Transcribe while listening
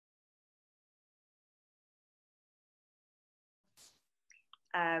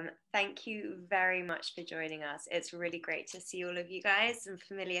Thank you very much for joining us. It's really great to see all of you guys, some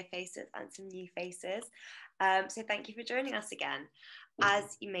familiar faces and some new faces. So thank you for joining us again.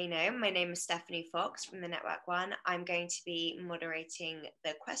 As you may know, my name is Stephanie Fox from the Network One. I'm going to be moderating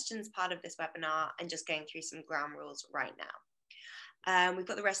the questions part of this webinar and just going through some ground rules right now. We've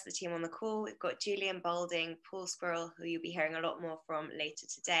got the rest of the team on the call. We've got Julian Boulding, Paul Squirrel, who you'll be hearing a lot more from later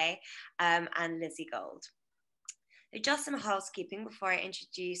today, and Lizzie Gold. So just some housekeeping before I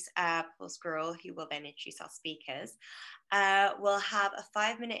introduce Paul Squirrel, who will then introduce our speakers. We'll have a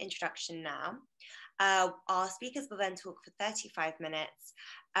 5-minute introduction now. Our speakers will then talk for 35 minutes.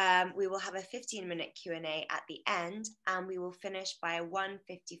 We will have a 15-minute Q&A at the end, and we will finish by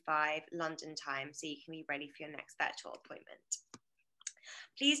 1:55 London time, so you can be ready for your next virtual appointment.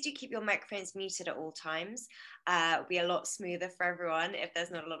 Please do keep your microphones muted at all times. It'll be a lot smoother for everyone if there's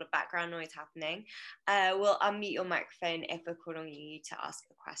not a lot of background noise happening. We'll unmute your microphone if we're calling you to ask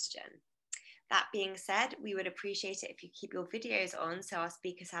a question. That being said, we would appreciate it if you keep your videos on so our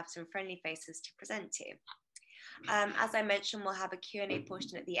speakers have some friendly faces to present to. As I mentioned, we'll have a Q&A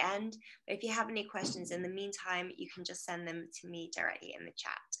portion at the end, but if you have any questions in the meantime, you can just send them to me directly in the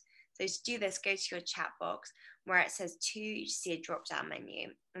chat. So to do this, go to your chat box where it says to, you see a drop-down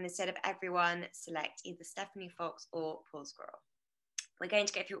menu. And instead of everyone, select either Stephanie Fox or Paul Squirrel. We're going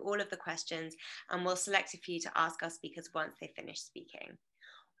to go through all of the questions and we'll select a few to ask our speakers once they finish speaking.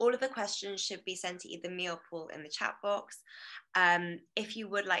 All of the questions should be sent to either me or Paul in the chat box. If you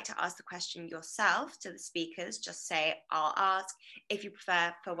would like to ask the question yourself to the speakers, just say, I'll ask. If you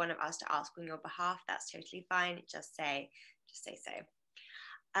prefer for one of us to ask on your behalf, that's totally fine. Just say so.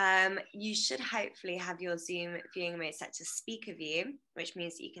 You should hopefully have your Zoom viewing mode set to speaker view, which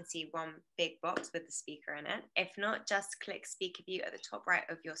means that you can see one big box with the speaker in it. If not, just click speaker view at the top right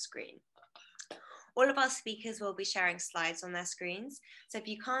of your screen. All of our speakers will be sharing slides on their screens. So if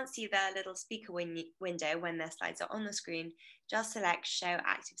you can't see their little speaker window when their slides are on the screen, just select show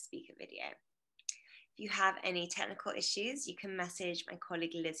active speaker video. If you have any technical issues, you can message my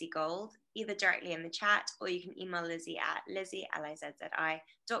colleague Lizzie Gold, either directly in the chat, or you can email Lizzie at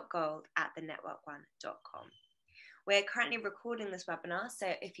lizzie.lizzi.gold@thenetworkone.com. We're currently recording this webinar,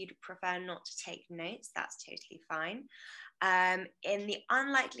 so if you'd prefer not to take notes, that's totally fine. In the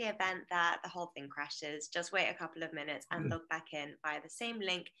unlikely event that the whole thing crashes, just wait a couple of minutes and log back in via the same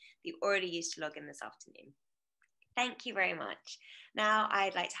link that you already used to log in this afternoon. Thank you very much. Now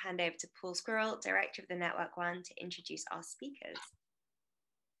I'd like to hand over to Paul Squirrel, Director of the Network One, to introduce our speakers.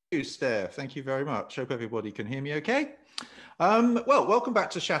 Thank you, Steph. Thank you very much. Hope everybody can hear me okay. Well, welcome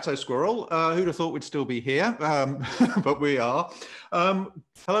back to Chateau Squirrel. Who'd have thought we'd still be here, but we are.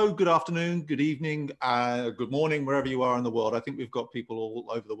 Hello, good afternoon, good evening, good morning, wherever you are in the world. I think we've got people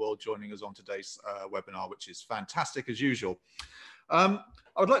all over the world joining us on today's webinar, which is fantastic as usual.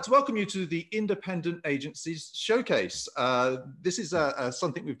 I would like to welcome you to the Independent Agencies Showcase. This is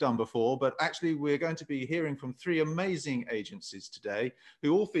something we've done before, but actually we're going to be hearing from 3 amazing agencies today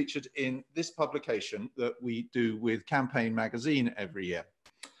who all featured in this publication that we do with Campaign magazine every year.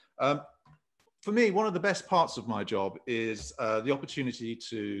 For me, one of the best parts of my job is the opportunity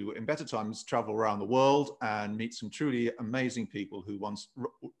to, in better times, travel around the world and meet some truly amazing people who once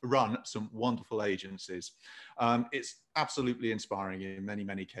run some wonderful agencies. It's absolutely inspiring in many,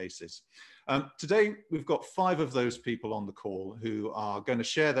 many cases. Today, we've got 5 of those people on the call who are going to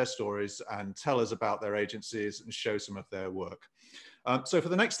share their stories and tell us about their agencies and show some of their work. So for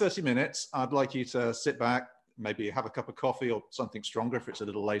the next 30 minutes, I'd like you to sit back, maybe have a cup of coffee or something stronger if it's a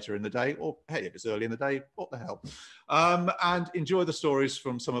little later in the day, or hey, if it's early in the day, what the hell, and enjoy the stories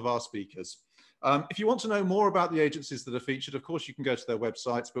from some of our speakers. If you want to know more about the agencies that are featured, of course, you can go to their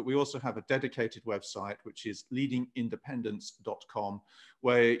websites, but we also have a dedicated website, which is leadingindependence.com,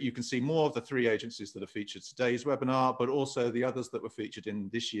 where you can see more of the 3 agencies that are featured today's webinar, but also the others that were featured in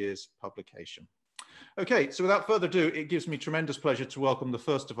this year's publication. Okay, so without further ado, it gives me tremendous pleasure to welcome the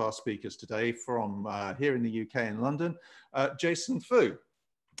first of our speakers today from here in the UK in London, Jason Fu.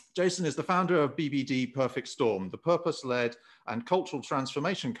 Jason is the founder of BBD Perfect Storm, the purpose-led and cultural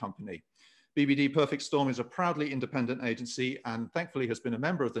transformation company. BBD Perfect Storm is a proudly independent agency and thankfully has been a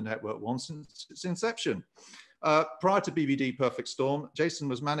member of the Network One since its inception. Prior to BBD Perfect Storm, Jason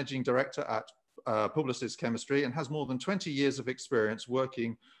was managing director at Publicis Chemistry and has more than 20 years of experience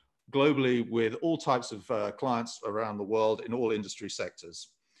working globally with all types of clients around the world in all industry sectors.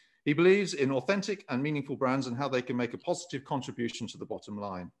 He believes in authentic and meaningful brands and how they can make a positive contribution to the bottom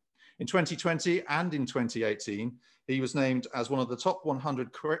line. In 2020 and in 2018, he was named as one of the top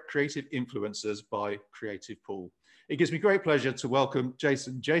 100 creative influencers by Creative Pool. It gives me great pleasure to welcome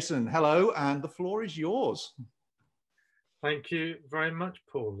Jason. Jason, hello, and the floor is yours. Thank you very much,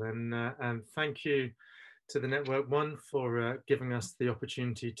 Paul, and thank you to the Network One for giving us the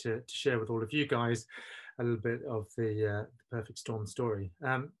opportunity to share with all of you guys a little bit of the Perfect Storm story.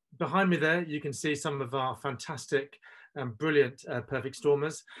 Behind me there, you can see some of our fantastic and brilliant Perfect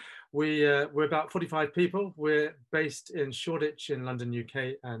Stormers. We're about 45 people. We're based in Shoreditch in London,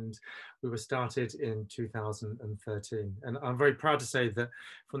 UK, and we were started in 2013. And I'm very proud to say that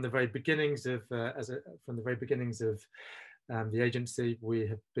from the very beginnings of the agency, we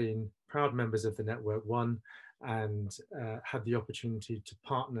have been proud members of the Network One and had the opportunity to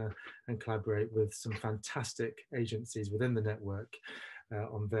partner and collaborate with some fantastic agencies within the network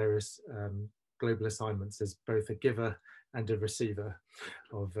on various global assignments as both a giver and a receiver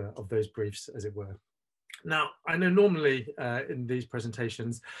of those briefs, as it were. Now, I know normally in these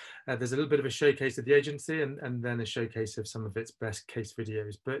presentations, there's a little bit of a showcase of the agency and then a showcase of some of its best case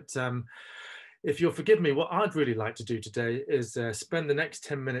videos. But if you'll forgive me, what I'd really like to do today is spend the next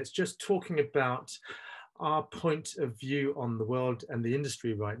 10 minutes just talking about our point of view on the world and the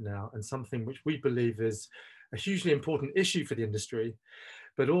industry right now, and something which we believe is a hugely important issue for the industry,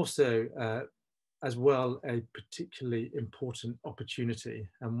 but also as well a particularly important opportunity,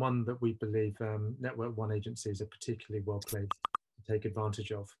 and one that we believe Network One agencies are particularly well placed to take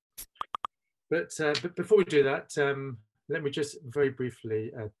advantage of. But before we do that, let me just very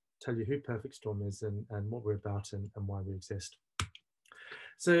briefly tell you who Perfect Storm is and what we're about and why we exist.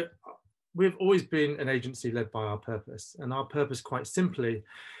 So we've always been an agency led by our purpose, and our purpose quite simply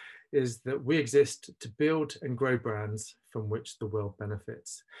is that we exist to build and grow brands from which the world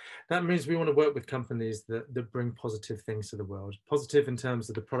benefits. That means we want to work with companies that bring positive things to the world, positive in terms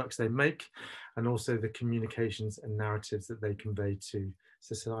of the products they make and also the communications and narratives that they convey to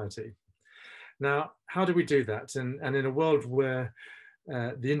society. Now, how do we do that? And in a world where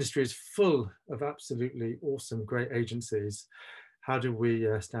the industry is full of absolutely awesome, great agencies, how do we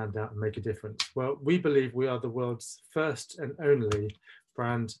stand out and make a difference? Well, we believe we are the world's first and only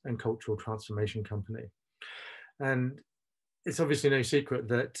brand and cultural transformation company. And it's obviously no secret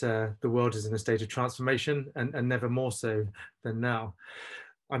that the world is in a state of transformation and never more so than now.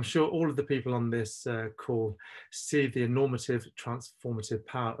 I'm sure all of the people on this call see the normative, transformative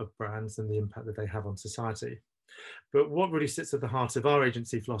power of brands and the impact that they have on society. But what really sits at the heart of our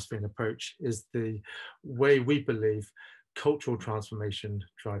agency philosophy and approach is the way we believe cultural transformation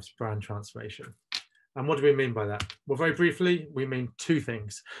drives brand transformation. And what do we mean by that? Well, very briefly, we mean two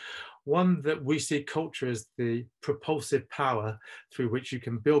things. One, that we see culture as the propulsive power through which you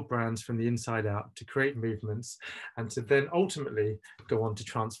can build brands from the inside out to create movements and to then ultimately go on to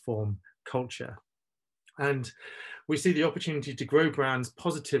transform culture. And we see the opportunity to grow brands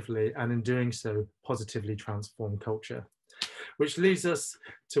positively and in doing so, positively transform culture, which leads us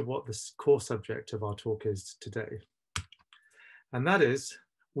to what the core subject of our talk is today. And that is,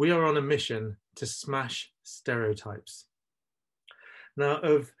 we are on a mission to smash stereotypes. Now,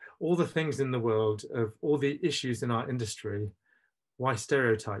 of all the things in the world, of all the issues in our industry, why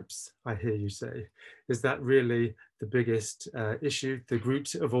stereotypes, I hear you say? Is that really the biggest issue, the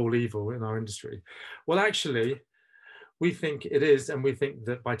root of all evil in our industry? Well, actually, we think it is, and we think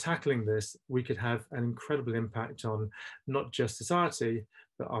that by tackling this, we could have an incredible impact on not just society,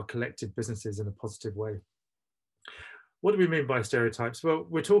 but our collective businesses in a positive way. What do we mean by stereotypes? Well,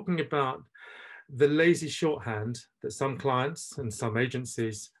 we're talking about the lazy shorthand that some clients and some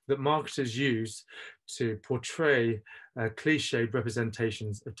agencies, that marketers use to portray cliched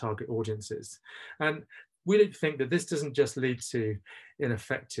representations of target audiences. And we think that this doesn't just lead to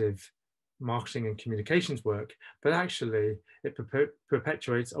ineffective marketing and communications work, but actually it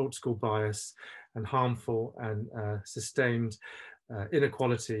perpetuates old school bias and harmful and sustained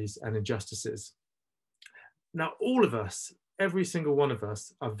inequalities and injustices. Now, all of us, every single one of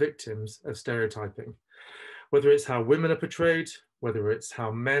us, are victims of stereotyping, whether it's how women are portrayed, whether it's how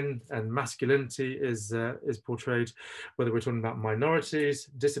men and masculinity is portrayed, whether we're talking about minorities,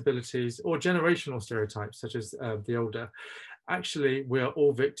 disabilities, or generational stereotypes, such as the older. Actually, we are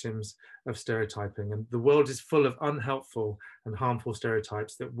all victims of stereotyping, and the world is full of unhelpful and harmful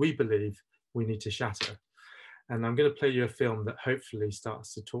stereotypes that we believe we need to shatter. And I'm going to play you a film that hopefully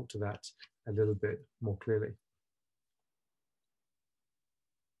starts to talk to that a little bit more clearly.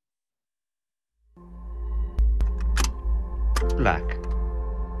 Black,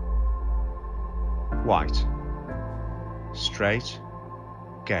 white, straight,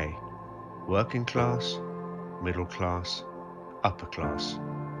 gay, working class, middle class, upper class,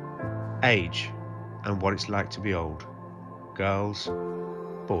 age and what it's like to be old, girls,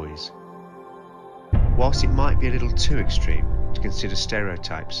 boys. Whilst it might be a little too extreme to consider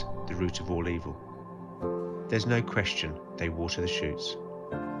stereotypes the root of all evil, there's no question they water the shoots.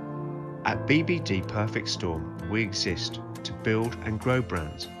 At BBD Perfect Storm, we exist to build and grow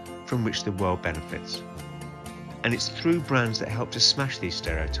brands from which the world benefits. And it's through brands that help to smash these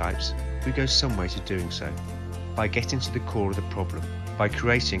stereotypes we go some way to doing so, by getting to the core of the problem, by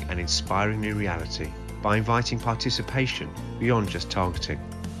creating an inspiring new reality, by inviting participation beyond just targeting,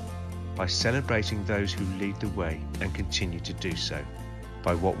 by celebrating those who lead the way and continue to do so,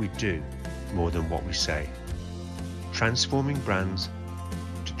 by what we do more than what we say. Transforming brands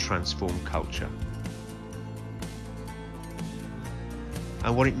to transform culture.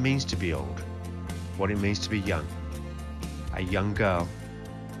 And what it means to be old, what it means to be young, a young girl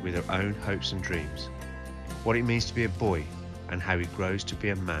with her own hopes and dreams, what it means to be a boy and how he grows to be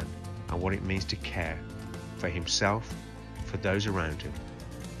a man, and what it means to care for himself, for those around him,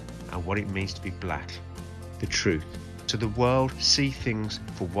 and what it means to be black, the truth. So the world see things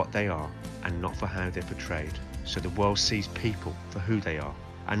for what they are and not for how they're portrayed. So the world sees people for who they are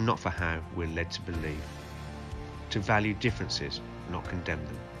and not for how we're led to believe. To value differences, not condemn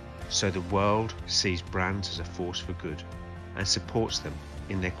them. So the world sees brands as a force for good and supports them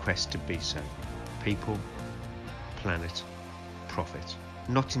in their quest to be so. People, planet, profit.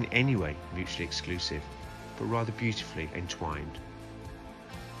 Not in any way mutually exclusive, but rather beautifully entwined.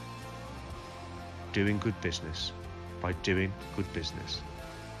 Doing good business by doing good business.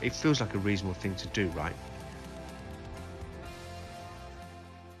 It feels like a reasonable thing to do, right?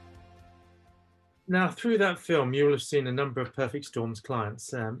 Now, through that film, you will have seen a number of Perfect Storm's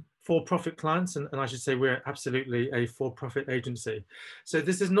clients, for-profit clients, and I should say we're absolutely a for-profit agency. So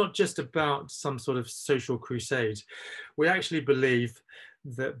this is not just about some sort of social crusade. We actually believe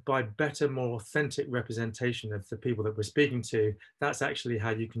that by better, more authentic representation of the people that we're speaking to, that's actually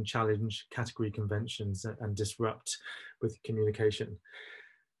how you can challenge category conventions and disrupt with communication.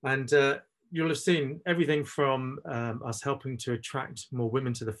 And you'll have seen everything from us helping to attract more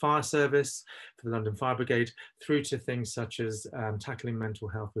women to the fire service for the London Fire Brigade, through to things such as tackling mental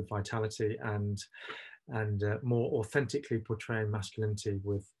health with vitality and more authentically portraying masculinity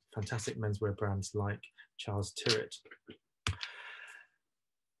with fantastic menswear brands like Charles Tyrwhitt.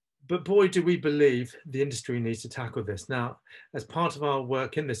 But boy, do we believe the industry needs to tackle this. Now, as part of our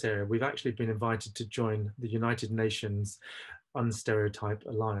work in this area, we've actually been invited to join the United Nations Unstereotype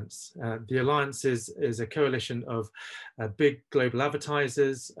Alliance. The Alliance is a coalition of big global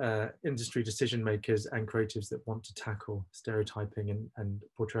advertisers, industry decision makers and creatives that want to tackle stereotyping and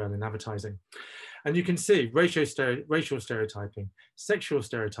portrayal in advertising. And you can see racial stereotyping, sexual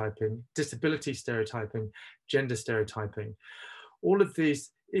stereotyping, disability stereotyping, gender stereotyping, all of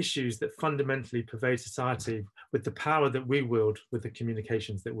these issues that fundamentally pervade society with the power that we wield with the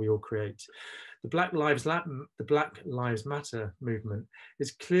communications that we all create. The Black Lives Matter movement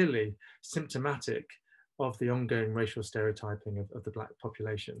is clearly symptomatic of the ongoing racial stereotyping of the Black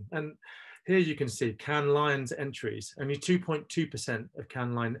population. And here you can see Cannes Lions entries, only 2.2% of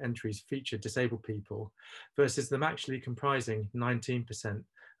Cannes Lions entries feature disabled people versus them actually comprising 19%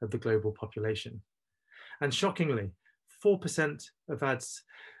 of the global population. And shockingly, 4% of ads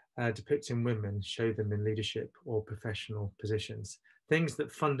depicting women show them in leadership or professional positions, things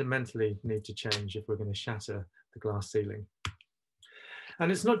that fundamentally need to change if we're going to shatter the glass ceiling.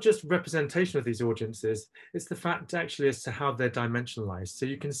 And it's not just representation of these audiences, it's the fact actually as to how they're dimensionalized. So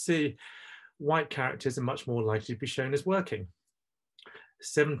you can see white characters are much more likely to be shown as working.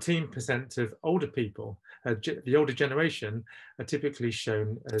 17% of older people, the older generation, are typically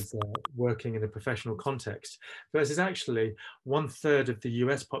shown as working in a professional context, versus actually 1/3 of the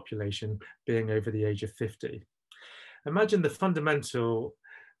US population being over the age of 50. Imagine the fundamental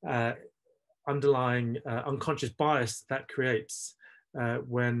underlying unconscious bias that creates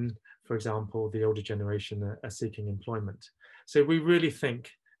when, for example, the older generation are seeking employment. So we really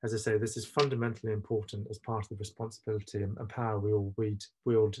think, as I say, this is fundamentally important as part of the responsibility and power we all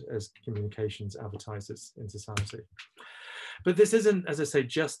wield as communications advertisers in society. But this isn't, as I say,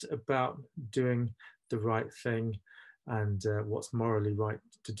 just about doing the right thing and what's morally right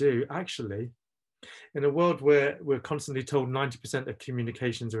to do. Actually, in a world where we're constantly told 90% of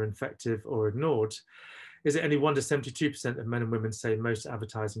communications are ineffective or ignored, is it any wonder 72% of men and women say most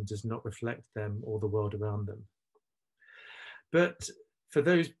advertising does not reflect them or the world around them? But for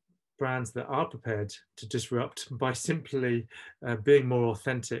those brands that are prepared to disrupt by simply being more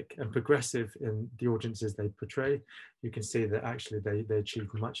authentic and progressive in the audiences they portray, you can see that actually they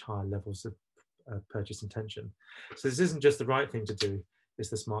achieve much higher levels of purchase intention. So this isn't just the right thing to do, it's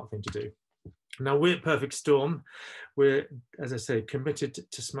the smart thing to do. Now, we're at Perfect Storm. We're, as I say, committed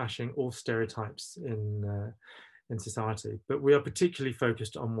to smashing all stereotypes in in society, but we are particularly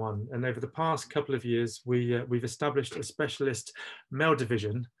focused on one. And over the past couple of years, we've established a specialist male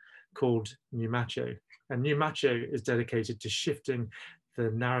division called New Macho. And New Macho is dedicated to shifting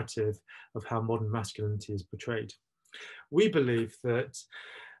the narrative of how modern masculinity is portrayed. We believe that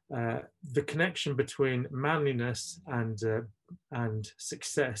the connection between manliness and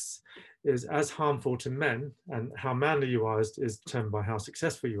success is as harmful to men, and how manly you are is determined by how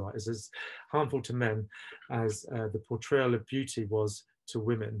successful you are, is as harmful to men as the portrayal of beauty was to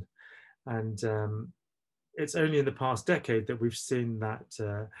women. And it's only in the past decade that we've seen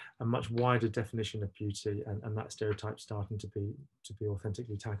that a much wider definition of beauty and that stereotype starting to be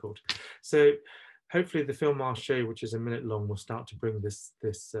authentically tackled. So hopefully the film I'll show you, which is a minute long, will start to bring this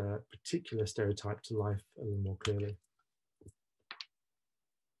particular stereotype to life a little more clearly.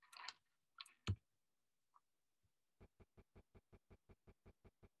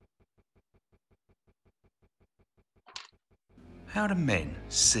 How do men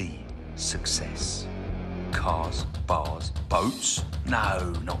see success? Cars, bars, boats?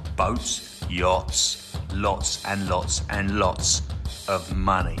 No, not boats. Yachts. Lots and lots and lots of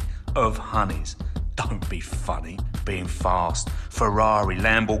money, of honeys. Don't be funny, being fast. Ferrari,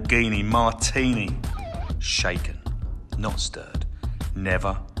 Lamborghini, Martini. Shaken, not stirred.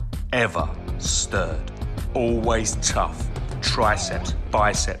 Never, ever stirred. Always tough. Triceps,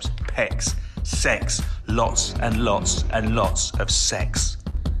 biceps, pecs. Sex. Lots and lots and lots of sex.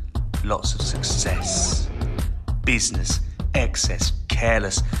 Lots of success. Business, excess,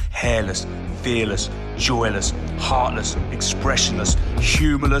 careless, hairless, fearless, joyless, heartless, expressionless,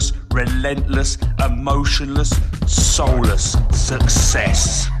 humorless, relentless, emotionless, soulless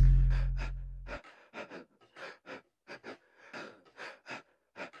success.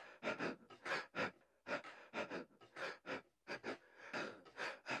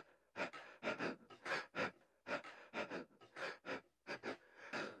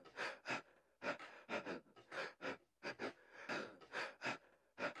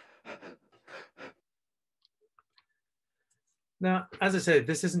 Now, as I said,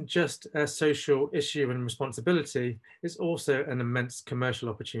 this isn't just a social issue and responsibility, it's also an immense commercial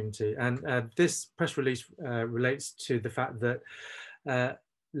opportunity. And this press release relates to the fact that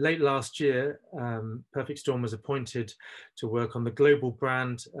late last year, Perfect Storm was appointed to work on the global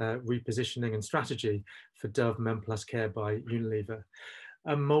brand repositioning and strategy for Dove Men Plus Care by Unilever,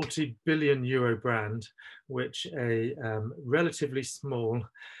 a multi-billion euro brand, which a relatively small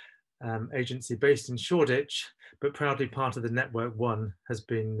agency based in Shoreditch, but proudly part of the Network One, has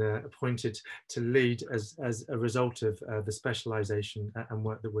been appointed to lead as a result of the specialisation and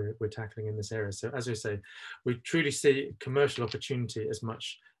work that we're tackling in this area. So as I say, we truly see commercial opportunity as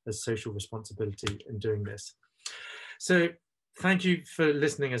much as social responsibility in doing this. So thank you for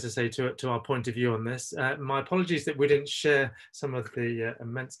listening, as I say, to our point of view on this. My apologies that we didn't share some of the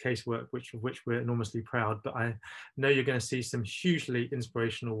immense casework, of which we're enormously proud, but I know you're going to see some hugely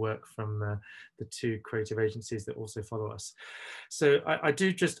inspirational work from the two creative agencies that also follow us. So I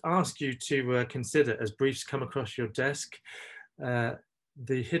do just ask you to consider, as briefs come across your desk,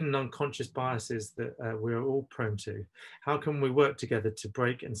 the hidden unconscious biases that we're all prone to. How can we work together to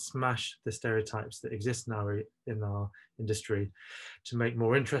break and smash the stereotypes that exist in our industry to make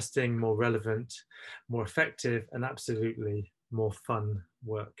more interesting, more relevant, more effective, and absolutely more fun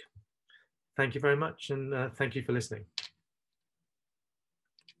work? Thank you very much, and thank you for listening.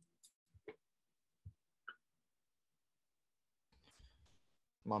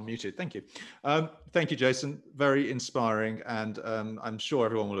 I'm muted. Thank you. Thank you, Jason. Very inspiring, and I'm sure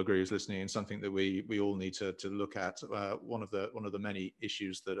everyone will agree who's listening, and something that we all need to look at. One of the many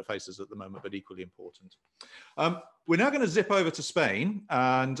issues that are faces at the moment, but equally important. We're now going to zip over to Spain,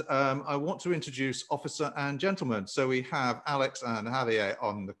 and I want to introduce Officer and Gentleman. So we have Alex and Javier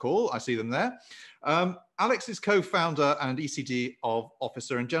on the call. I see them there. Alex is co-founder and ECD of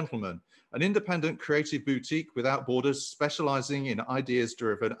Officer and Gentleman, an independent creative boutique without borders, specializing in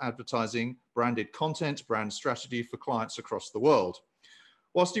ideas-driven advertising, branded content, brand strategy for clients across the world.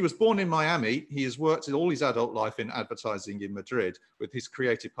 Whilst he was born in Miami, he has worked all his adult life in advertising in Madrid with his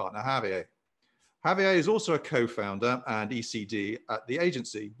creative partner, Javier. Javier is also a co-founder and ECD at the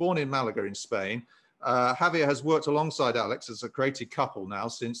agency. Born in Malaga in Spain, Javier has worked alongside Alex as a creative couple now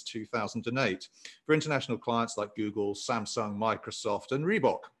since 2008 for international clients like Google, Samsung, Microsoft, and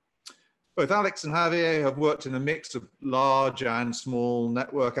Reebok. Both Alex and Javier have worked in a mix of large and small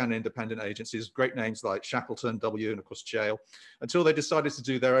network and independent agencies, great names like Shackleton, W, and of course Jail, until they decided to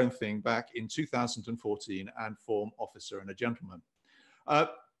do their own thing back in 2014 and form Officer and a Gentleman.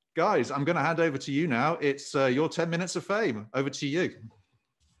 Guys, I'm going to hand over to you now. It's your 10 minutes of fame. Over to you.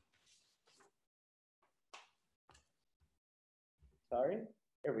 Sorry,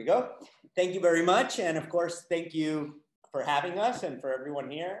 here we go. Thank you very much. And of course, thank you for having us and for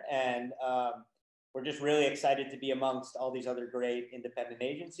everyone here. And we're just really excited to be amongst all these other great independent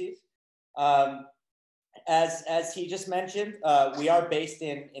agencies. As he just mentioned, we are based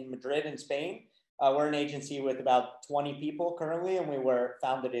in Madrid in Spain. We're an agency with about 20 people currently, and we were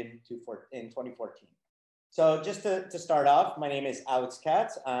founded in 2014. So just to start off, my name is Alex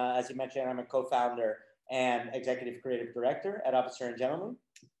Katz. As you mentioned, I'm a co-founder and executive creative director at Officer and Gentleman.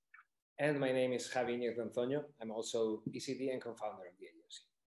 And my name is Javi Nieto Antonio. I'm also ECD and co-founder of the agency.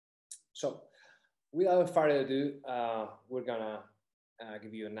 So without further ado, we're gonna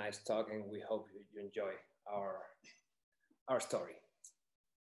give you a nice talk, and we hope you enjoy our story.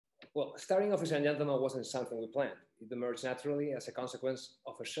 Well, starting Officer and Gentleman wasn't something we planned. It emerged naturally as a consequence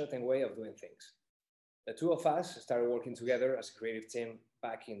of a certain way of doing things. The two of us started working together as a creative team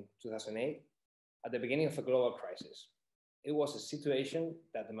back in 2008 at the beginning of a global crisis. It was a situation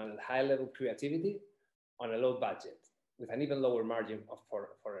that demanded high-level creativity on a low budget with an even lower margin for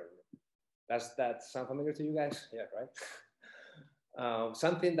everyone. Does that sound familiar to you guys? Yeah, right?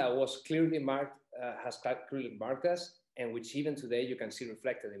 Something that was clearly marked, has clearly marked us, and which even today you can see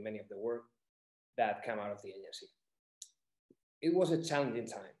reflected in many of the work that came out of the agency. It was a challenging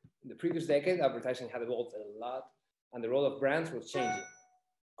time. In the previous decade, advertising had evolved a lot, and the role of brands was changing.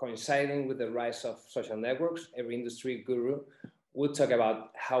 Coinciding with the rise of social networks, every industry guru would talk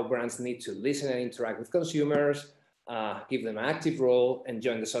about how brands need to listen and interact with consumers, give them an active role, and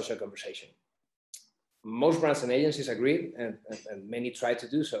join the social conversation. Most brands and agencies agreed, and many tried to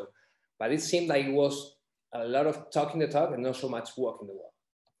do so, but it seemed like it was a lot of talking the talk and not so much walking the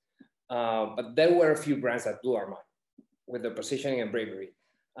walk. But there were a few brands that blew our mind with their positioning and bravery.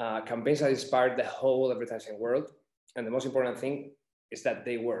 Campaigns that inspired the whole advertising world. And the most important thing is that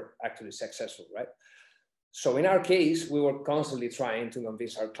they were actually successful, right? So in our case, we were constantly trying to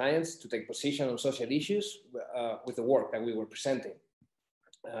convince our clients to take position on social issues with the work that we were presenting.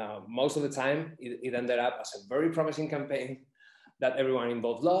 Most of the time, it ended up as a very promising campaign that everyone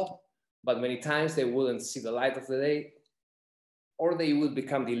involved loved, but many times they wouldn't see the light of the day, or they would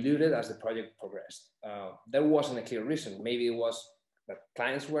become diluted as the project progressed. There wasn't a clear reason. Maybe it was that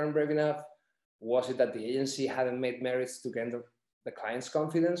clients weren't brave enough. Was it that the agency hadn't made merits to gain the client's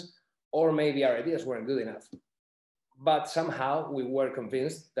confidence? Or maybe our ideas weren't good enough. But somehow we were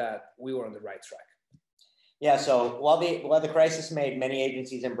convinced that we were on the right track. Yeah, so while the crisis made many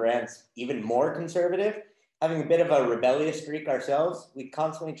agencies and brands even more conservative, having a bit of a rebellious streak ourselves, we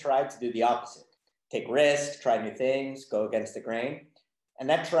constantly tried to do the opposite. Take risks, try new things, go against the grain. And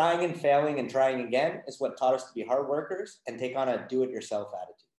that trying and failing and trying again is what taught us to be hard workers and take on a do-it-yourself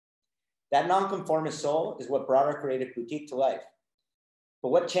attitude. That nonconformist soul is what brought our creative boutique to life. But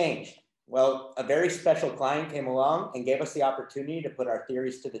what changed? Well, a very special client came along and gave us the opportunity to put our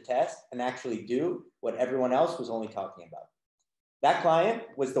theories to the test and actually do what everyone else was only talking about. That client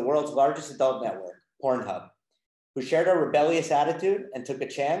was the world's largest adult network, Pornhub, who shared our rebellious attitude and took a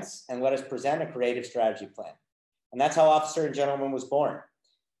chance and let us present a creative strategy plan. And that's how Officer and Gentleman was born.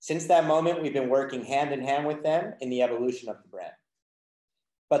 Since that moment, we've been working hand in hand with them in the evolution of the brand.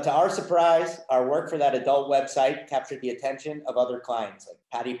 But to our surprise, our work for that adult website captured the attention of other clients like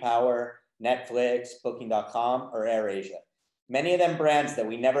Paddy Power, Netflix, Booking.com, or AirAsia. Many of them brands that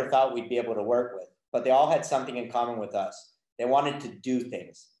we never thought we'd be able to work with, but they all had something in common with us. They wanted to do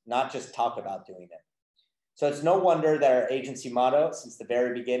things, not just talk about doing them. So it's no wonder that our agency motto since the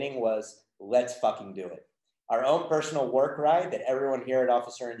very beginning was, let's fucking do it. Our own personal work ride that everyone here at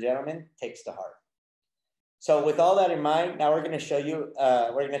Officer and Gentleman takes to heart. So with all that in mind, now we're going to show you,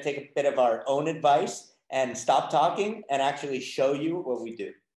 we're going to take a bit of our own advice and stop talking and actually show you what we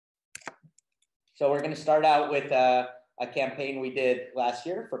do. So we're going to start out with a campaign we did last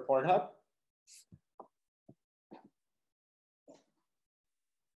year for Pornhub.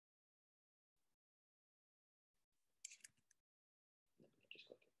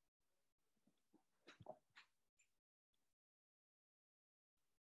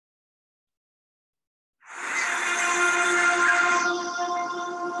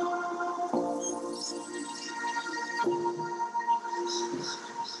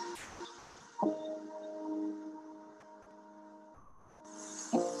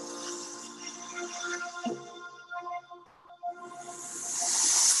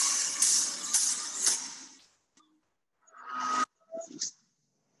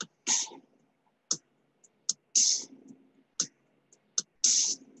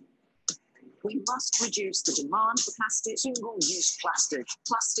 We must reduce the demand for plastic, single-use plastic,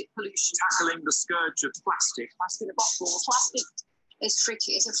 plastic pollution, tackling the scourge of plastic, plastic bottles, plastic. It's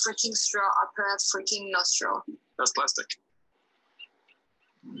freaky. It's a freaking straw up her freaking nostril. That's plastic.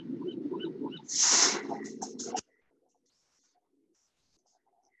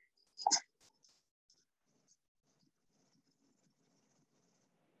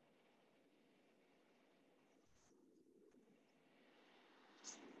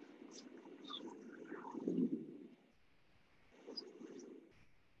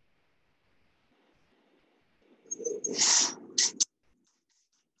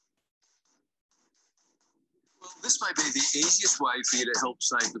 This might be the easiest way for you to help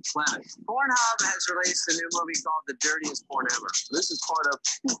save the planet. Pornhub has released a new movie called The Dirtiest Porn Ever. This is part of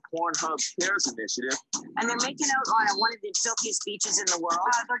the Pornhub Cares initiative. And they're making outline on one of the filthiest beaches in the world.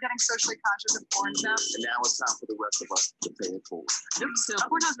 They're getting socially conscious of porn stuff. And now it's time for the rest of us to pay it forward. So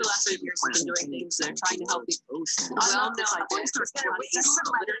Pornhub the last few years has been doing things that are trying to help the ocean. Well, no, porn stars can this is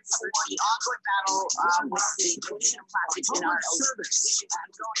letters for the ongoing battle with the pollution of plastics in our ocean.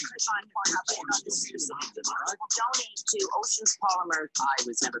 I'm going to find Pornhub and on this specific donate to Oceans Polymer. I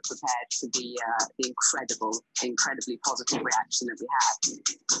was never prepared for the incredibly positive reaction that we had.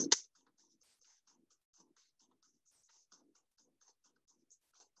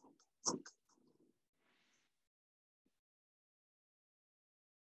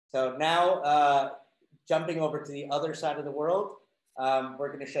 So now, jumping over to the other side of the world, we're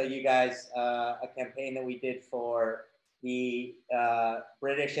going to show you guys a campaign that we did for the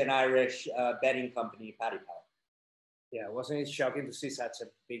British and Irish betting company, Paddy Power. Yeah, wasn't it shocking to see such a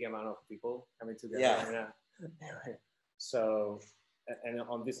big amount of people coming together? Yeah. So, and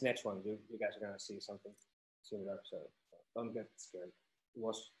on this next one, you guys are going to see something similar. So don't get scared.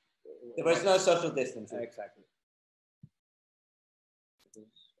 There was no social distancing. Exactly.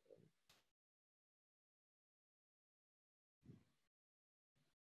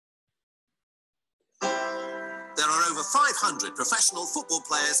 There are over 500 professional football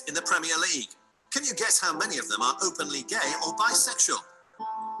players in the Premier League. Can you guess how many of them are openly gay or bisexual?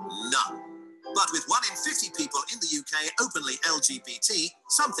 None. But with 1 in 50 people in the UK openly LGBT,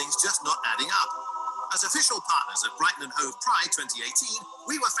 something's just not adding up. As official partners of Brighton and Hove Pride 2018,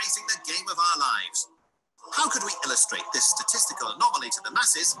 we were facing the game of our lives. How could we illustrate this statistical anomaly to the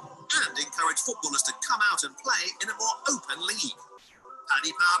masses and encourage footballers to come out and play in a more open league?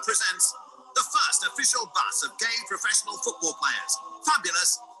 Paddy Power presents the first official bus of gay professional football players,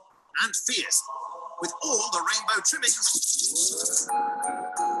 fabulous and fierce, with all the rainbow trimmings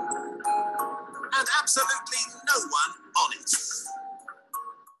and absolutely no one on it.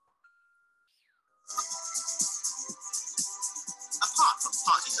 Apart from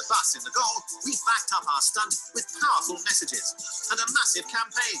parking the bus in the goal, we backed up our stunt with powerful messages and a massive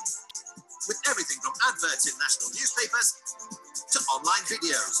campaign, with everything from adverts in national newspapers to online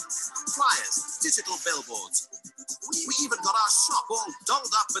videos, flyers, digital billboards. We even got our shop all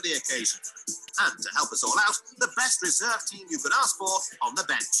dolled up for the occasion. And to help us all out, the best reserve team you could ask for on the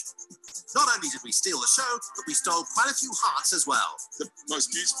bench. Not only did we steal the show, but we stole quite a few hearts as well. The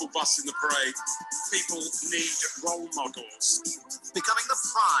most beautiful bus in the parade. People need role models. Becoming the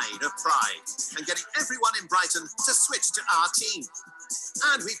pride of Pride and getting everyone in Brighton to switch to our team.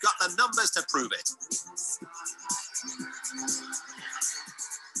 And we've got the numbers to prove it.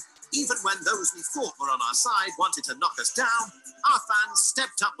 Even when those we thought were on our side wanted to knock us down, our fans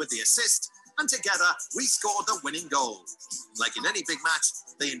stepped up with the assist, and together we scored the winning goal. Like in any big match,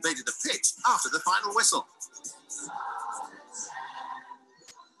 they invaded the pitch after the final whistle.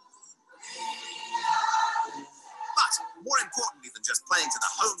 But more importantly than just playing to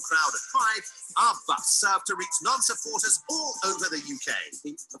the home crowd at Pride, our bus served to reach non-supporters all over the UK.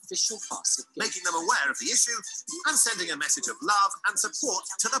 The official bus, making them aware of the issue and sending a message of love and support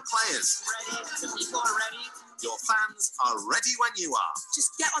to the players. Ready? The people are ready. Your fans are ready when you are.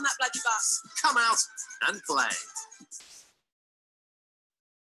 Just get on that bloody bus. Come out and play.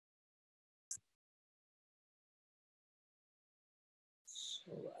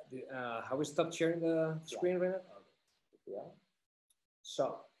 So, have we stopped sharing the screen right now? Yeah.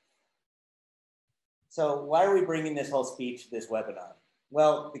 So why are we bringing this whole speech to this webinar?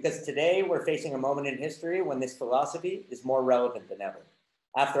 Well, because today we're facing a moment in history when this philosophy is more relevant than ever.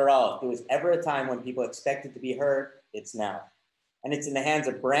 After all, if there was ever a time when people expected to be heard, it's now. And it's in the hands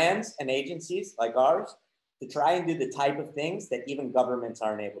of brands and agencies like ours to try and do the type of things that even governments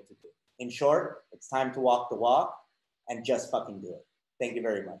aren't able to do. In short, it's time to walk the walk and just fucking do it. Thank you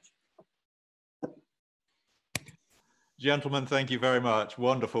very much. Gentlemen, thank you very much.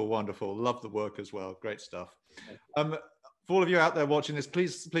 Wonderful, wonderful. Love the work as well. Great stuff. For all of you out there watching this,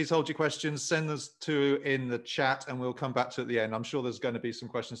 please hold your questions, send us to in the chat, and we'll come back to it at the end. I'm sure there's going to be some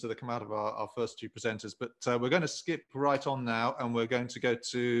questions that have come out of our first two presenters, but we're going to skip right on now, and we're going to go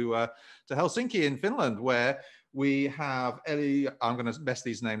to Helsinki in Finland, where we have Ellie, I'm going to mess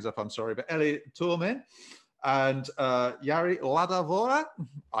these names up, I'm sorry, but Ellie Turmin and Jari Ladavora.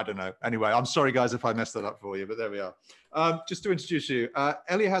 I don't know. Anyway, I'm sorry, guys, if I messed that up for you, but there we are. Just to introduce you,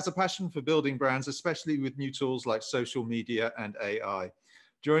 Ellie has a passion for building brands, especially with new tools like social media and AI.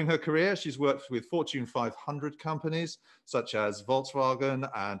 During her career, she's worked with Fortune 500 companies such as Volkswagen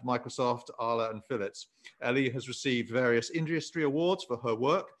and Microsoft, Arla, and Philips. Ellie has received various industry awards for her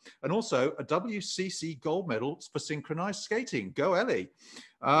work and also a WCC gold medal for synchronized skating. Go, Ellie.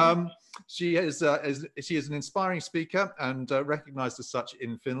 She is an inspiring speaker and recognized as such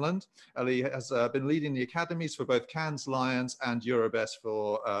in Finland. Ellie has been leading the academies for both Cannes Lions and Eurobest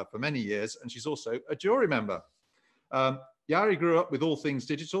for many years, and she's also a jury member. Jari grew up with all things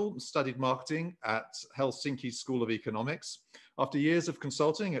digital and studied marketing at Helsinki School of Economics. After years of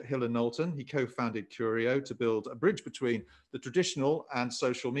consulting at Hill & Knowlton, he co-founded Curio to build a bridge between the traditional and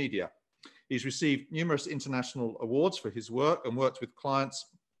social media. He's received numerous international awards for his work and worked with clients,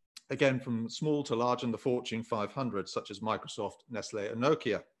 again, from small to large in the Fortune 500, such as Microsoft, Nestle, and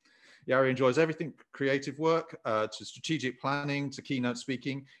Nokia. Jari enjoys everything creative work, to strategic planning, to keynote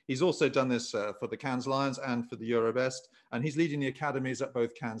speaking. He's also done this for the Cannes Lions and for the Eurobest, and he's leading the academies at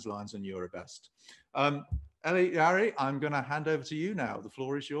both Cannes Lions and Eurobest. Ellie, Jari, I'm going to hand over to you now. The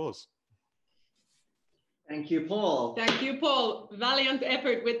floor is yours. Thank you, Paul. Thank you, Paul. Valiant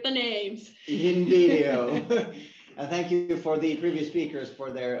effort with the names. Indeed. And thank you for the previous speakers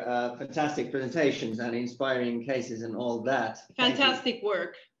for their fantastic presentations and inspiring cases and all that. Fantastic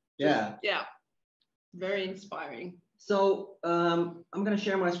work. Yeah. Yeah. Very inspiring. So I'm going to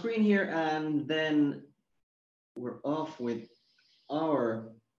share my screen here and then we're off with our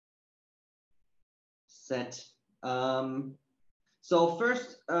set. So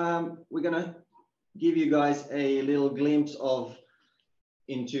first, we're going to give you guys a little glimpse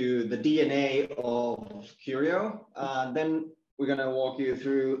into the DNA of Curio. Then we're going to walk you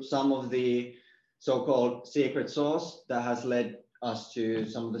through some of the so-called secret sauce that has led us to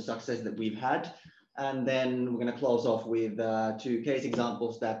some of the success that we've had. And then we're going to close off with 2 case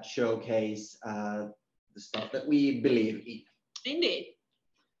examples that showcase the stuff that we believe in. Indeed.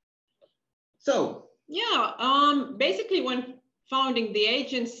 So. Yeah, basically when founding the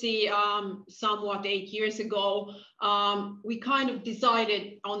agency somewhat 8 years ago, we kind of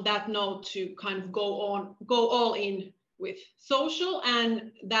decided on that note to kind of go all in with social,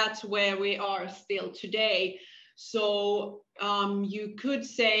 and that's where we are still today. So you could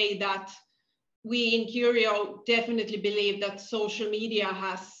say that we in Curio definitely believe that social media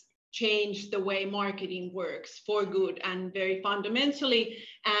has changed the way marketing works for good and very fundamentally,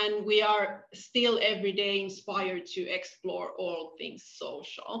 and we are still every day inspired to explore all things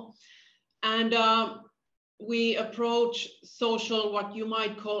social. And we approach social, what you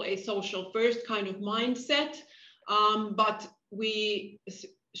might call a social first kind of mindset, but we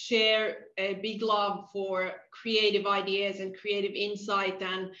share a big love for creative ideas and creative insight,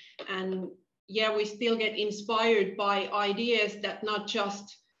 and yeah, we still get inspired by ideas that not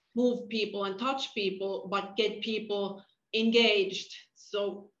just move people and touch people, but get people engaged.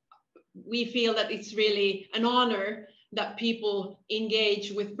 So we feel that it's really an honor that people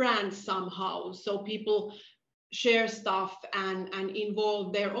engage with brands somehow. So people share stuff and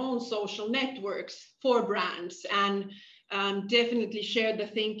involve their own social networks for brands, and definitely share the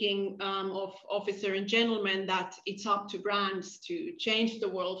thinking of Officer and Gentleman that it's up to brands to change the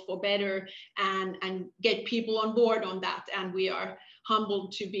world for better and get people on board on that. And we are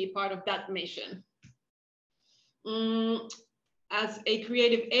humbled to be part of that mission. As a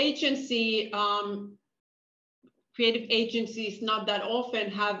creative agency, creative agencies not that often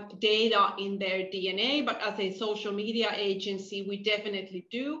have data in their DNA, but as a social media agency, we definitely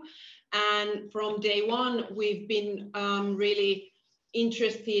do. And from day one, we've been really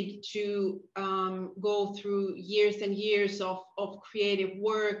interested to go through years and years of creative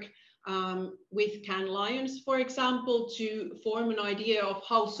work with Cannes Lions, for example, to form an idea of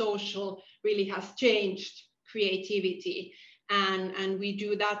how social really has changed creativity. And we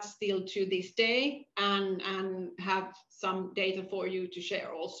do that still to this day, and have some data for you to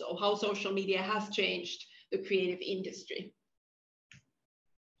share also, how social media has changed the creative industry.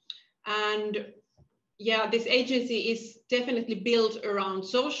 And yeah, this agency is definitely built around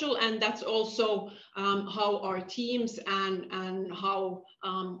social, and that's also how our teams and how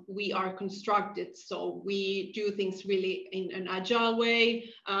we are constructed. So we do things really in an agile way,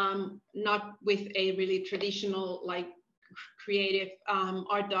 not with a really traditional like creative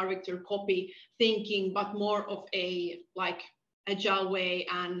art director copy thinking, but more of a like agile way.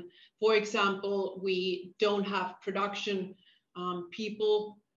 And for example, we don't have production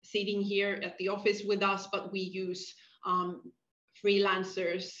people sitting here at the office with us, but we use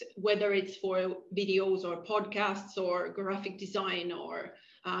freelancers, whether it's for videos or podcasts or graphic design or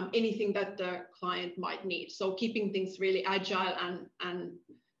anything that the client might need. So keeping things really agile and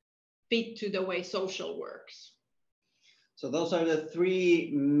fit to the way social works. So those are the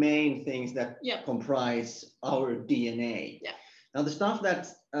three main things that comprise our DNA. Yeah. Now the stuff that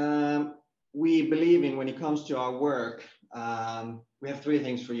we believe in when it comes to our work, we have three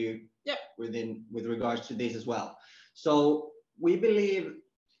things for you with regards to this as well. So we believe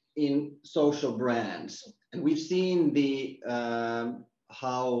in social brands, and we've seen the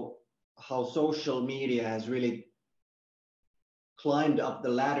how social media has really climbed up the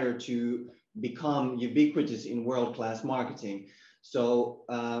ladder to become ubiquitous in world-class marketing. So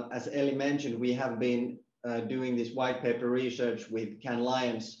as Ellie mentioned, we have been doing this white paper research with Cannes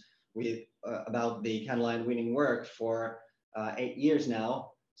Lions about the Cannes Lion winning work for 8 years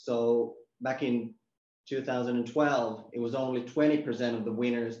now. So back in 2012, it was only 20% of the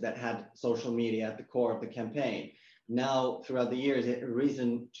winners that had social media at the core of the campaign. Now, throughout the years, it has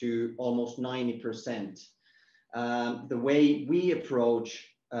risen to almost 90%. The way we approach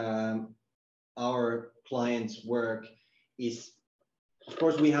our clients' work is, of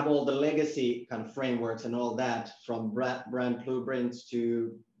course, we have all the legacy kind of frameworks and all that, from brand blueprints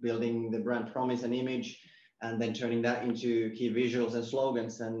to building the brand promise and image, and then turning that into key visuals and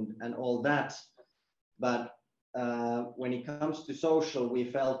slogans and all that. But when it comes to social, we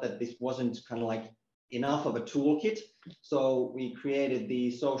felt that this wasn't kind of like enough of a toolkit. So we created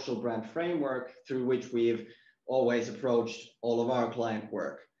the social brand framework through which we've always approached all of our client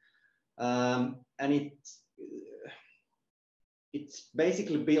work. And it's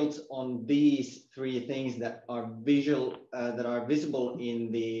basically built on these three things that are visible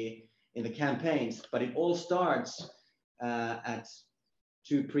in the campaigns, but it all starts at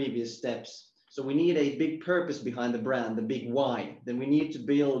two previous steps. So we need a big purpose behind the brand, the big why. Then we need to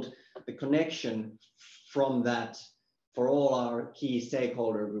build the connection from that for all our key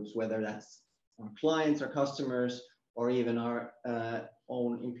stakeholder groups, whether that's our clients, our customers, or even our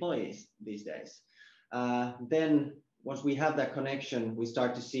own employees these days. Then once we have that connection, we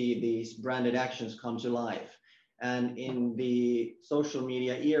start to see these branded actions come to life. And in the social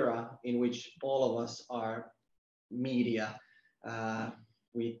media era, in which all of us are media,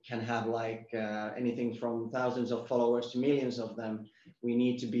 we can have like anything from thousands of followers to millions of them. We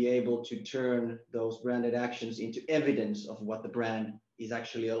need to be able to turn those branded actions into evidence of what the brand is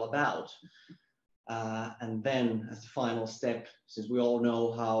actually all about. And then as the final step, since we all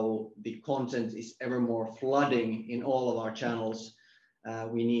know how the content is ever more flooding in all of our channels,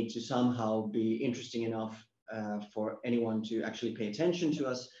 we need to somehow be interesting enough for anyone to actually pay attention to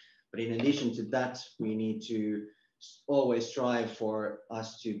us. But in addition to that, we need to always strive for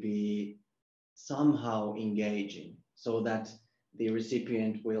us to be somehow engaging, so that the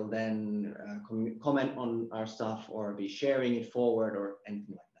recipient will then comment on our stuff or be sharing it forward or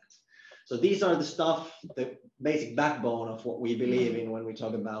anything like that. So these are the stuff, the basic backbone of what we believe in when we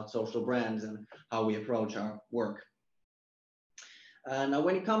talk about social brands and how we approach our work. Now,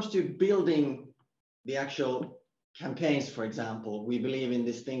 when it comes to building the actual campaigns, for example, we believe in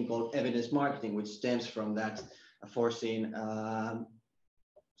this thing called evidence marketing, which stems from that foreseen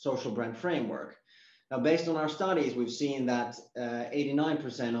social brand framework. Now, based on our studies, we've seen that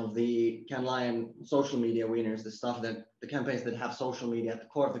 89% of the Cannes Lion social media winners, the campaigns that have social media at the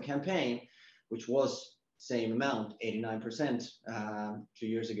core of the campaign, which was same amount, 89% 2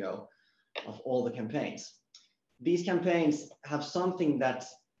 years ago of all the campaigns. These campaigns have something that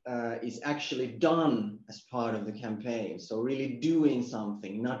is actually done as part of the campaign. So really doing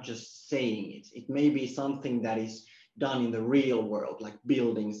something, not just saying it. It may be something that is done in the real world, like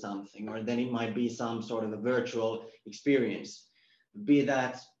building something, or then it might be some sort of a virtual experience. Be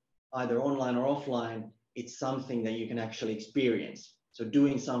that either online or offline, it's something that you can actually experience. So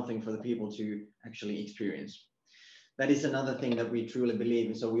doing something for the people to actually experience. That is another thing that we truly believe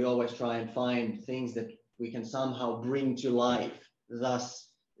in. So we always try and find things that we can somehow bring to life, thus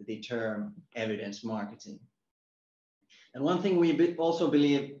the term evidence marketing. And one thing we also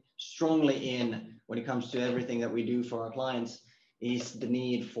believe strongly in when it comes to everything that we do for our clients is the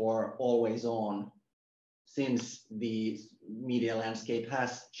need for always on, since the media landscape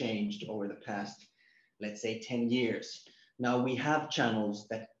has changed over the past, let's say, 10 years. Now we have channels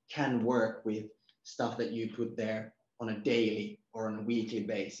that can work with stuff that you put there on a daily or on a weekly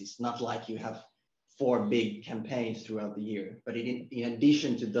basis, not like you have 4 big campaigns throughout the year. But in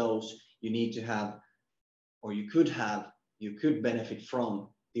addition to those, you need to have, or you could benefit from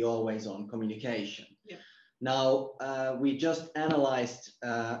the always on communication. Yeah. Now, we just analyzed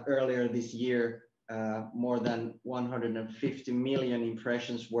earlier this year more than 150 million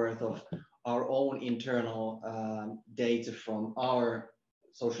impressions worth of our own internal data from our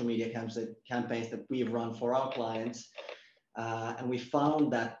social media campaigns that we've run for our clients. And we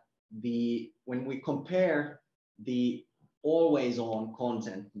found that when we compare the always on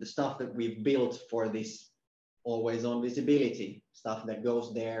content, the stuff that we've built for this always on visibility, stuff that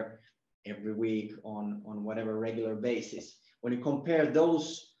goes there every week on whatever regular basis. When you compare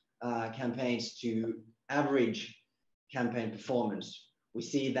those campaigns to average campaign performance, we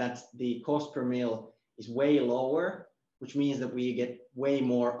see that the cost per mil is way lower, which means that we get way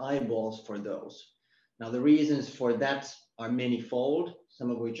more eyeballs for those. Now, the reasons for that are manyfold,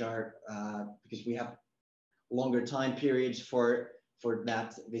 some of which are because we have longer time periods for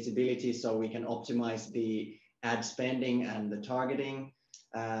that visibility, so we can optimize the ad spending and the targeting.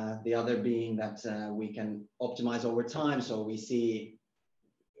 The other being that we can optimize over time. So we see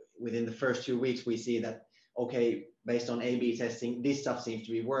within the first 2 weeks, we see that, okay, based on A/B testing, this stuff seems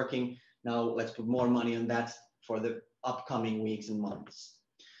to be working. Now let's put more money on that for the upcoming weeks and months.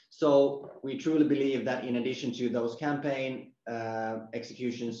 So we truly believe that in addition to those campaign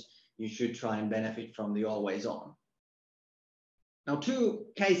executions, you should try and benefit from the always on. Now, 2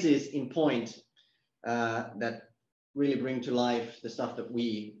 cases in point that really bring to life the stuff that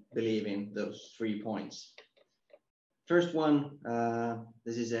we believe in, those 3 points. First one,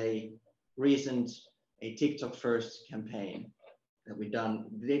 this is a recent, a TikTok first campaign that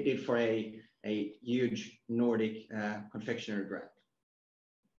they did for a huge Nordic confectionery brand.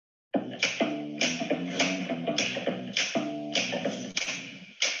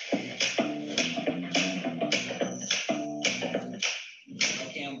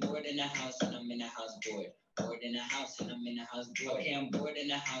 Okay, I'm bored in the house and I'm in the house bored. Bored in the house and I'm in the house bored. Okay, I'm bored in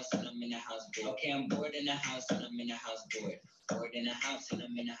the house and I'm in the house bored. Okay, I'm bored in the house and I'm in the house bored. Bored in the house and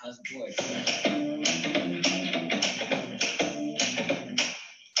I'm in the house bored.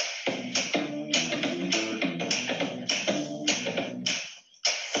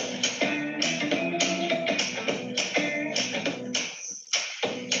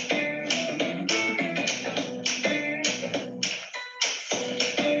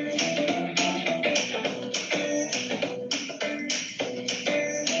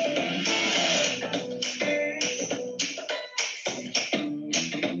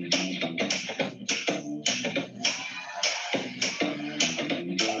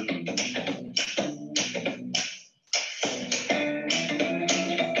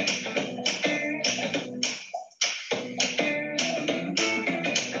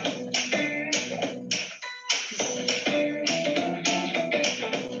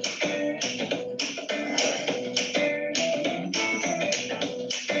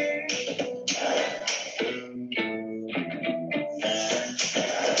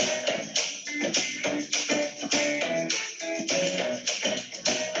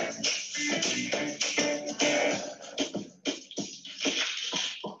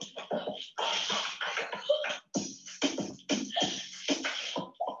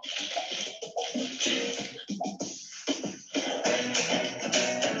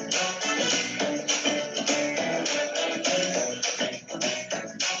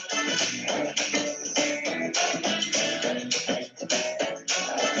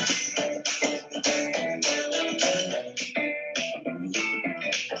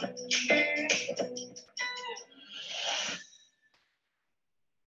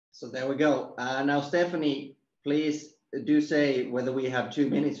 So there we go. Now, Stephanie, please do say whether we have 2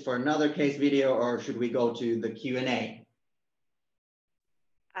 minutes for another case video or should we go to the Q&A?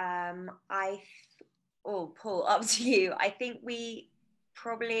 Paul, up to you. I think we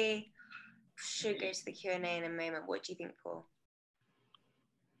probably should go to the Q&A in a moment. What do you think, Paul?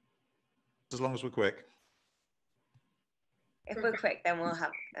 As long as we're quick. If we're quick, then we'll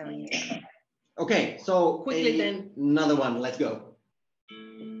have... Okay, so quickly then. Another one, let's go.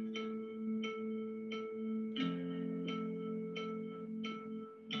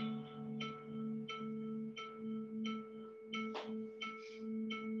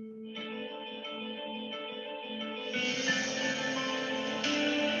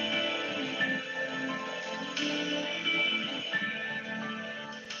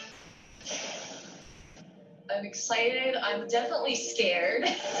 I'm excited. I'm definitely scared.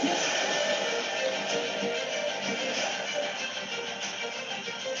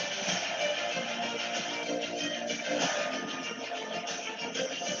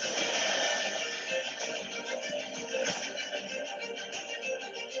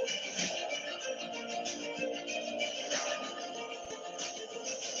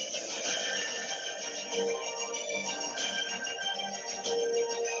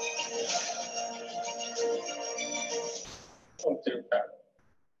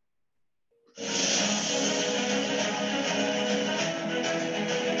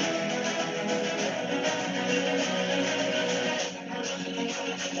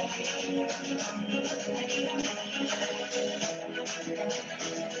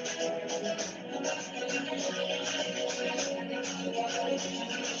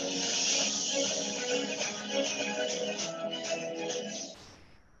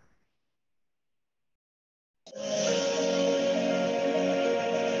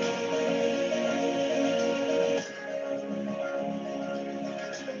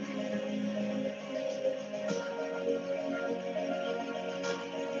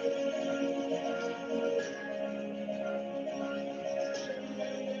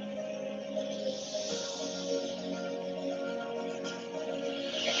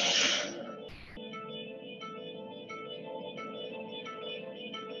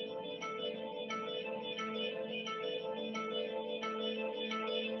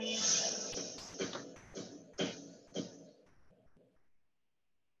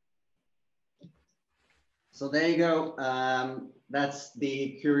 So there you go. That's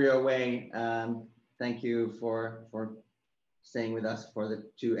the Curio way. Thank you for staying with us for the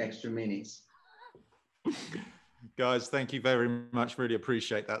 2 extra minutes. Guys, thank you very much. Really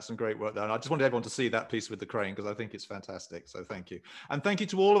appreciate that. Some great work done. I just wanted everyone to see that piece with the crane because I think it's fantastic. So thank you. And thank you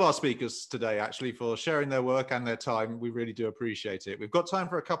to all of our speakers today, actually, for sharing their work and their time. We really do appreciate it. We've got time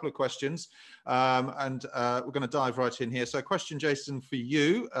for a couple of questions and we're going to dive right in here. So question, Jason, for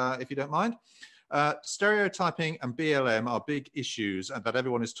you, if you don't mind. Stereotyping and BLM are big issues that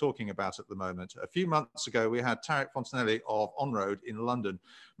everyone is talking about at the moment. A few months ago, we had Tarek Fontanelli of On Road in London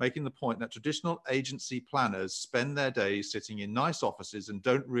making the point that traditional agency planners spend their days sitting in nice offices and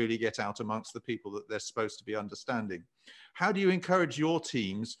don't really get out amongst the people that they're supposed to be understanding. How do you encourage your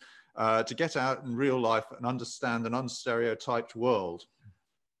teams to get out in real life and understand an unstereotyped world?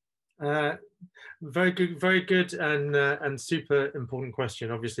 Very good, and super important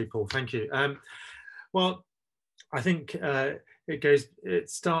question. Obviously, Paul. Thank you. Well, I think it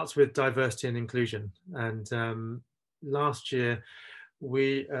starts with diversity and inclusion. And last year,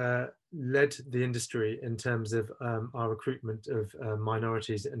 we led the industry in terms of our recruitment of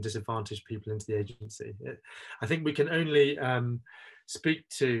minorities and disadvantaged people into the agency. I think we can only speak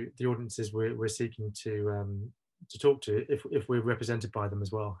to the audiences we're seeking to talk to if we're represented by them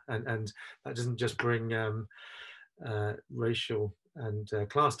as well, and that doesn't just bring racial and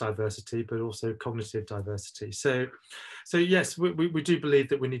class diversity, but also cognitive diversity. So yes, we do believe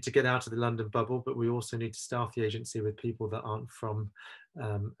that we need to get out of the London bubble, but we also need to staff the agency with people that aren't from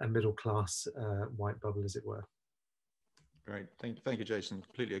a middle class white bubble, as it were. Great, thank you, Jason.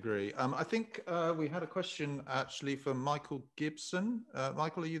 Completely agree. I think we had a question actually from Michael Gibson.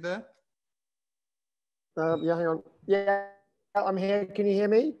 Michael, are you there? Yeah, hang on. Yeah, I'm here. Can you hear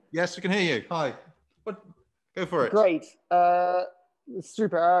me? Yes, we can hear you. Hi. Go for it. Great.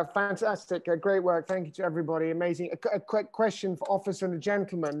 Super. Fantastic. Great work. Thank you to everybody. Amazing. A quick question for Officer and a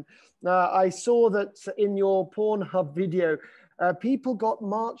Gentleman. I saw that in your Pornhub video, people got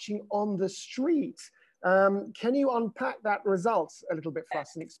marching on the street. Can you unpack that result a little bit for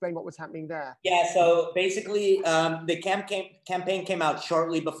us and explain what was happening there? Yeah, so basically the campaign came out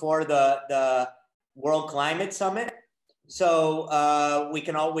shortly before the World Climate Summit. So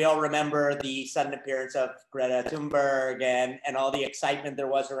we all remember the sudden appearance of Greta Thunberg and all the excitement there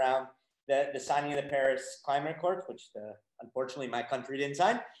was around the signing of the Paris Climate Accords, which unfortunately my country didn't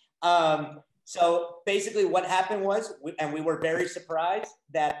sign. So basically what happened was, we were very surprised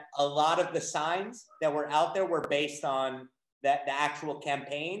that a lot of the signs that were out there were based on the actual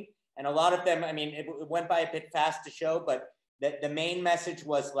campaign. And a lot of them, I mean, it went by a bit fast to show, but the main message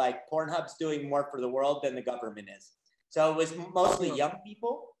was like, Pornhub's doing more for the world than the government is. So it was mostly young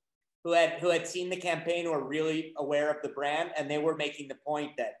people who had seen the campaign, who are really aware of the brand, and they were making the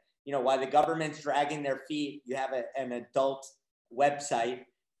point that, you know, while the government's dragging their feet, you have an adult website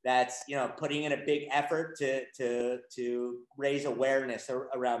that's, you know, putting in a big effort to raise awareness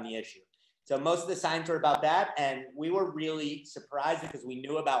around the issue. So most of the signs were about that, and we were really surprised because we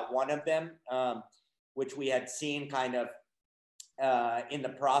knew about one of them, which we had seen kind of in the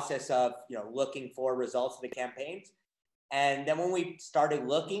process of, you know, looking for results of the campaigns. And then when we started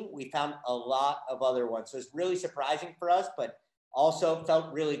looking, we found a lot of other ones. So it's really surprising for us, but also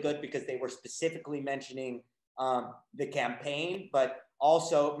felt really good because they were specifically mentioning the campaign, but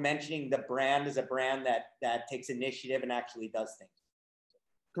also mentioning the brand as a brand that takes initiative and actually does things.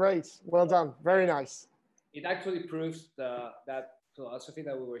 Great, well done, very nice. It actually proves that philosophy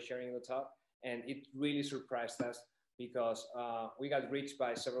that we were sharing at the top, and it really surprised us because we got reached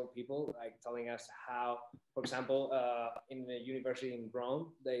by several people like telling us how, for example, in the university in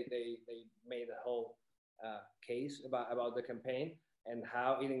Rome, they made a whole case about the campaign and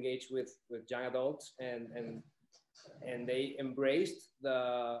how it engaged with young adults, and they embraced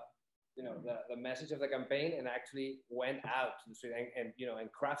the you know, the message of the campaign and actually went out to the street and you know, and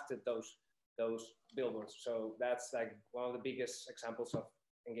crafted those billboards. So that's like one of the biggest examples of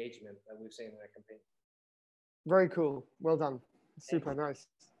engagement that we've seen in a campaign. Very cool. Well done. Super nice.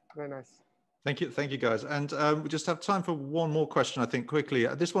 Very nice. Thank you guys. And we just have time for one more question, I think, quickly.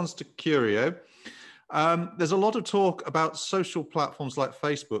 This one's to Curio. There's a lot of talk about social platforms like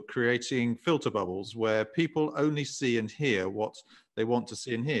Facebook creating filter bubbles where people only see and hear what they want to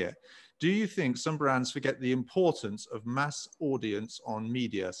see and hear. Do you think some brands forget the importance of mass audience on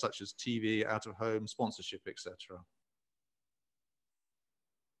media, such as TV, out of home, sponsorship, etc.?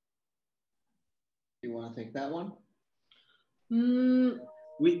 You want to take that one? Mm.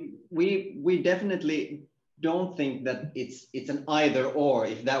 We definitely don't think that it's an either or,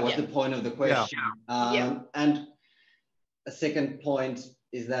 if that was the point of the question. And a second point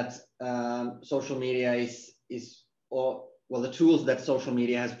is that social media the tools that social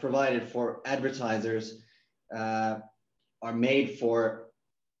media has provided for advertisers are made for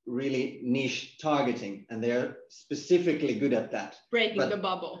really niche targeting, and they're specifically good at that. Breaking the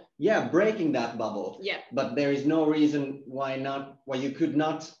bubble. Yeah, breaking that bubble. Yeah. But there is no reason why you could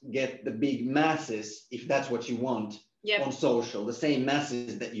not get the big masses, if that's what you want, on social, the same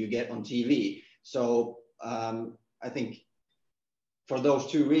masses that you get on TV. So I think for those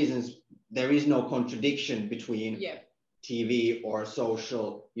two reasons, there is no contradiction between TV or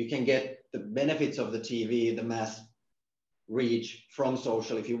social. You can get the benefits of the TV, the mass reach, from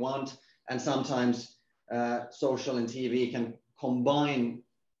social if you want, and sometimes social and TV can combine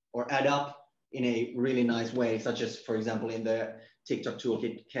or add up in a really nice way, such as, for example, in the TikTok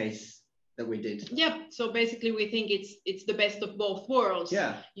toolkit case that we did. Yep. So basically, we think it's the best of both worlds.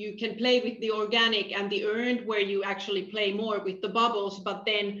 Yeah. You can play with the organic and the earned, where you actually play more with the bubbles, but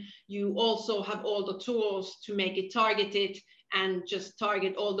then you also have all the tools to make it targeted and just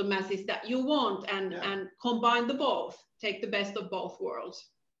target all the masses that you want, and combine the both. Take the best of both worlds.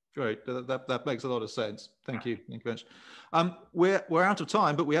 Great, that makes a lot of sense. Thank you very much. We're out of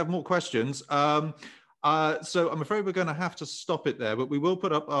time, but we have more questions. So I'm afraid we're going to have to stop it there, but we will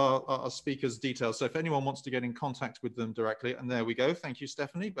put up our speakers' details. So if anyone wants to get in contact with them directly, and there we go. Thank you,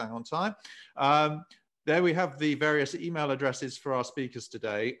 Stephanie, bang on time. There we have the various email addresses for our speakers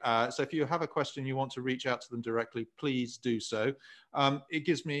today. So if you have a question you want to reach out to them directly, please do so. It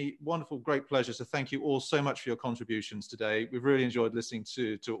gives me wonderful, great pleasure to thank you all so much for your contributions today. We've really enjoyed listening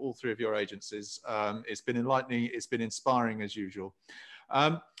to all three of your agencies. It's been enlightening, it's been inspiring as usual.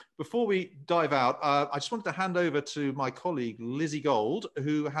 Before we dive out, I just wanted to hand over to my colleague, Lizzie Gold,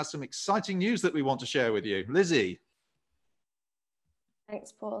 who has some exciting news that we want to share with you. Lizzie.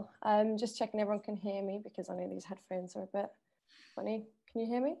 Thanks, Paul. Just checking everyone can hear me, because I know these headphones are a bit funny. Can you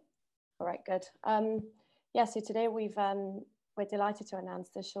hear me? All right, good. Yeah, so today we're delighted to announce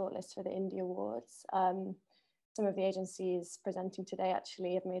the shortlist for the Indie Awards. Some of the agencies presenting today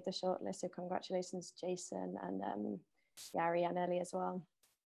actually have made the shortlist, so congratulations, Jason, and Yari and Ellie as well.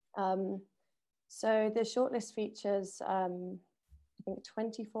 So the shortlist features I think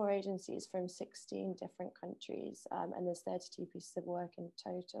 24 agencies from 16 different countries, and there's 32 pieces of work in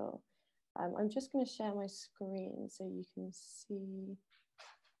total. I'm just going to share my screen so you can see.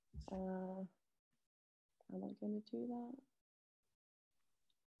 Am I going to do that?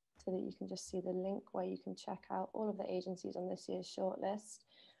 So that you can just see the link where you can check out all of the agencies on this year's shortlist.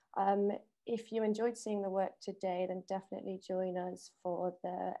 If you enjoyed seeing the work today, then definitely join us for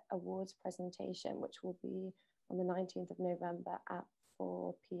the awards presentation, which will be on the 19th of November at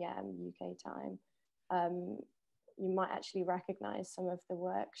 4 p.m. UK time. You might actually recognize some of the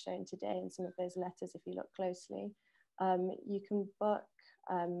work shown today and some of those letters if you look closely. You can book,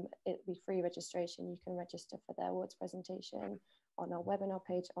 it'll be free registration. You can register for the awards presentation on our webinar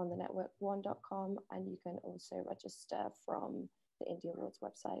page on the network1.com, and you can also register from the Indie Awards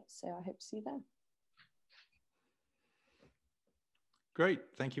website. So I hope to see you there. Great,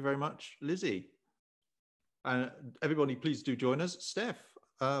 thank you very much, Lizzie. Everybody, please do join us. Steph,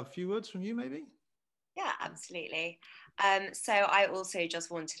 a few words from you, maybe? Yeah, absolutely. So I also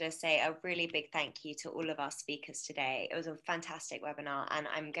just wanted to say a really big thank you to all of our speakers today. It was a fantastic webinar, and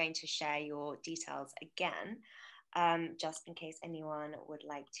I'm going to share your details again, just in case anyone would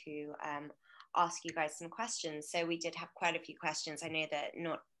like to ask you guys some questions. So we did have quite a few questions. I know that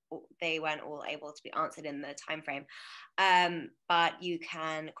they weren't all able to be answered in the time frame, but you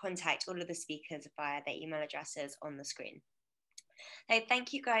can contact all of the speakers via their email addresses on the screen. Hey,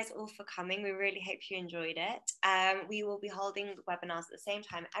 thank you guys all for coming. We really hope you enjoyed it. We will be holding webinars at the same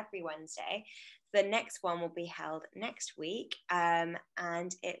time every Wednesday. The next one will be held next week, and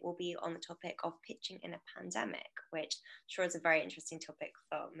it will be on the topic of pitching in a pandemic, which I'm sure is a very interesting topic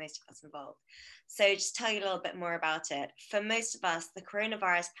for most of us involved. So just tell you a little bit more about it. For most of us, the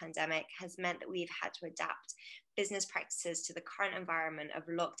coronavirus pandemic has meant that we've had to adapt business practices to the current environment of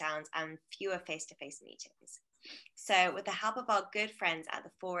lockdowns and fewer face-to-face meetings. So with the help of our good friends at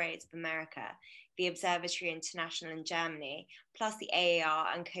the 4Aids of America, the Observatory International in Germany, plus the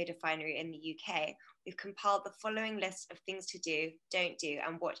AAR and Codefinery in the UK, we've compiled the following list of things to do, don't do,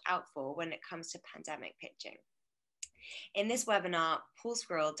 and watch out for when it comes to pandemic pitching. In this webinar, Paul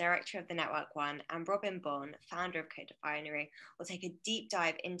Squirrel, director of the Network One, and Robin Bond, founder of Codefinery, will take a deep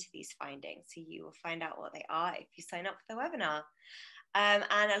dive into these findings, so you will find out what they are if you sign up for the webinar. And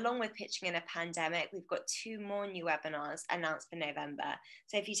along with pitching in a pandemic, we've got 2 more new webinars announced for November.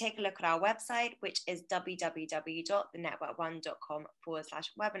 So if you take a look at our website, which is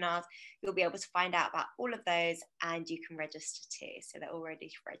www.thenetwork1.com/webinars, you'll be able to find out about all of those, and you can register too. So they're all ready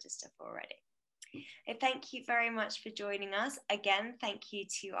to register for already. And thank you very much for joining us. Again, thank you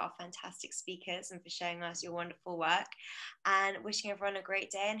to our fantastic speakers and for showing us your wonderful work, and wishing everyone a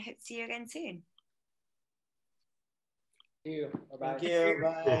great day and hope to see you again soon. Thank you. Bye-bye. Thank you.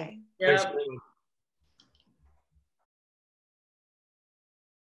 Bye. Thanks.